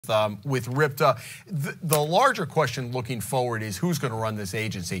with RIPTA. The larger question looking forward is who's going to run this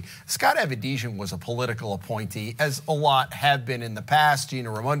agency. Scott Avedisian was a political appointee, as a lot have been in the past. Gina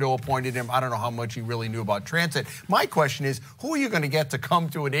Raimondo appointed him. I don't know how much he really knew about transit. My question is, who are you going to get to come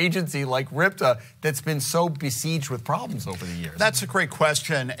to an agency like RIPTA that's been so besieged with problems over the years? That's a great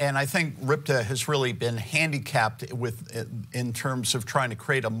question, and I think RIPTA has really been handicapped in terms of trying to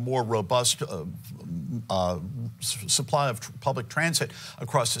create a more robust supply of public transit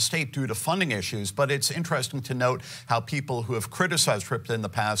across the state due to funding issues. But it's interesting to note how people who have criticized RIPTA in the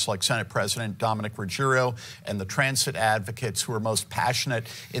past, like Senate President Dominic Ruggiero, and the transit advocates who are most passionate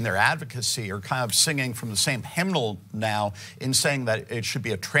in their advocacy, are kind of singing from the same hymnal now in saying that it should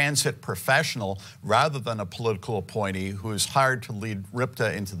be a transit professional rather than a political appointee who is hired to lead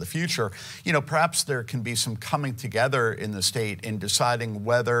RIPTA into the future. You know, perhaps there can be some coming together in the state in deciding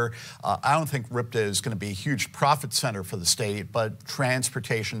whether, I don't think RIPTA is going to be a huge profit center for the state, but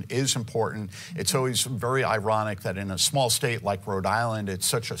transportation is important. It's always very ironic that in a small state like Rhode Island, it's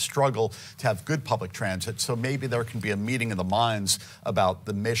such a struggle to have good public transit. So maybe there can be a meeting of the minds about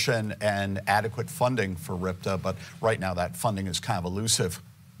the mission and adequate funding for RIPTA, but right now that funding is kind of elusive.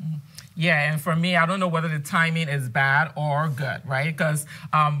 Yeah, and for me, I don't know whether the timing is bad or good, right? Because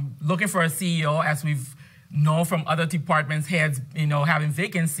looking for a CEO, as we've known from other departments heads, you know, having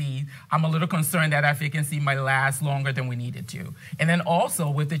vacancy, I'm a little concerned that vacancy might last longer than we need it to. And then also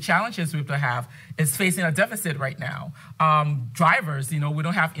with the challenges RIPTA have, is facing a deficit right now. Drivers, you know, we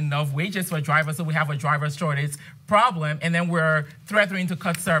don't have enough wages for drivers, so we have a driver shortage problem, and then we're threatening to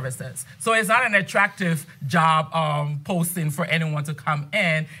cut services. So it's not an attractive job posting for anyone to come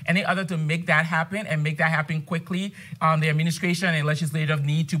in. Any other to make that happen and make that happen quickly, the administration and legislative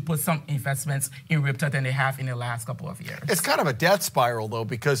need to put some investments in RIPTA than they have in the last couple of years. It's kind of a death spiral, though,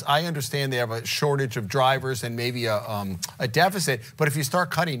 because I understand they have a shortage of drivers and maybe a deficit, but if you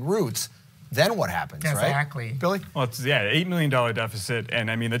start cutting routes, then what happens, right? Exactly. Billy? Well, it's, yeah, $8 million deficit, and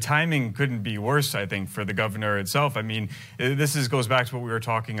I mean, the timing couldn't be worse, I think, for the governor itself. I mean, this goes back to what we were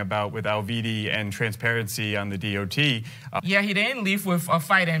talking about with Alviti and transparency on the DOT. Yeah, he didn't leave with a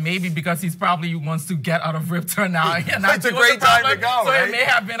fight, and maybe because he's probably wants to get out of RIPTA now. It's a great time to go, so right? It may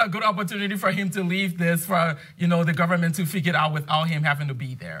have been a good opportunity for him to leave this for, you know, the government to figure it out without him having to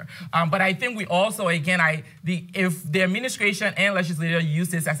be there. But I think we also, again, if the administration and legislature use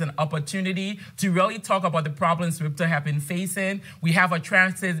this as an opportunity to really talk about the problems RIPTA have been facing. We have a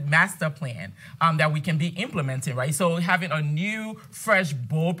transit master plan that we can be implementing, right? So having a new, fresh,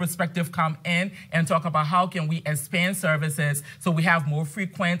 bold perspective come in and talk about how can we expand services so we have more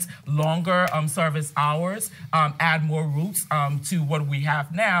frequent, longer service hours, add more routes to what we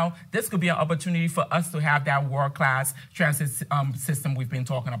have now. This could be an opportunity for us to have that world-class transit system we've been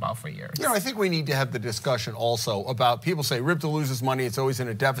talking about for years. You know, I think we need to have the discussion also about, people say RIPTA loses money, it's always in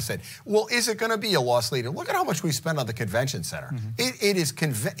a deficit. Well, is it going to be a loss leader? Look at how much we spend on the convention center. It is,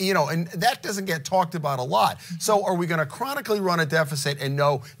 you know, and that doesn't get talked about a lot. So are we going to chronically run a deficit and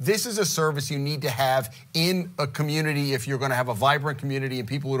know this is a service you need to have in a community if you're going to have a vibrant community and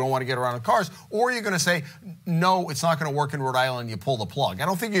people who don't want to get around in cars? Or are you going to say, no, it's not going to work in Rhode Island, you pull the plug? I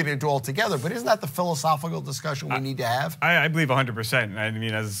don't think you're going to do it all together, but isn't that the philosophical discussion we need to have? I believe 100%. I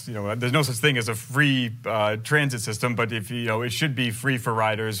mean, as you know, there's no such thing as a free transit system, but if you know, it should be free for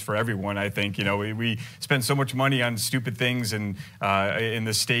riders, for everyone. I think, you know, we spend so much money on stupid things in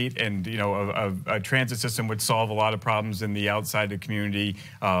the state, and you know, a transit system would solve a lot of problems in the outside the community.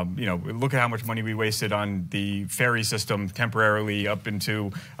 You know, look at how much money we wasted on the ferry system temporarily up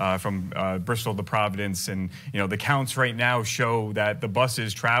into from Bristol to Providence, and you know, the counts right now show that the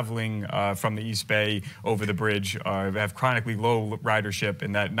buses traveling from the East Bay over the bridge have chronically low ridership,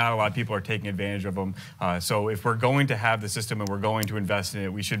 and that not a lot of people are taking advantage of them. So if we're going to have the system and we're going to invest in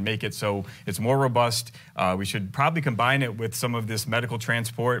it, we should make it so it's more robust. We should probably combine it with some of this medical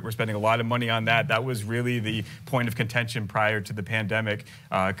transport. We're spending a lot of money on that. That was really the point of contention prior to the pandemic.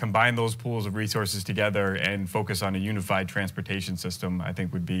 Combine those pools of resources together and focus on a unified transportation system, I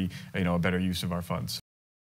think would be, you know, a better use of our funds.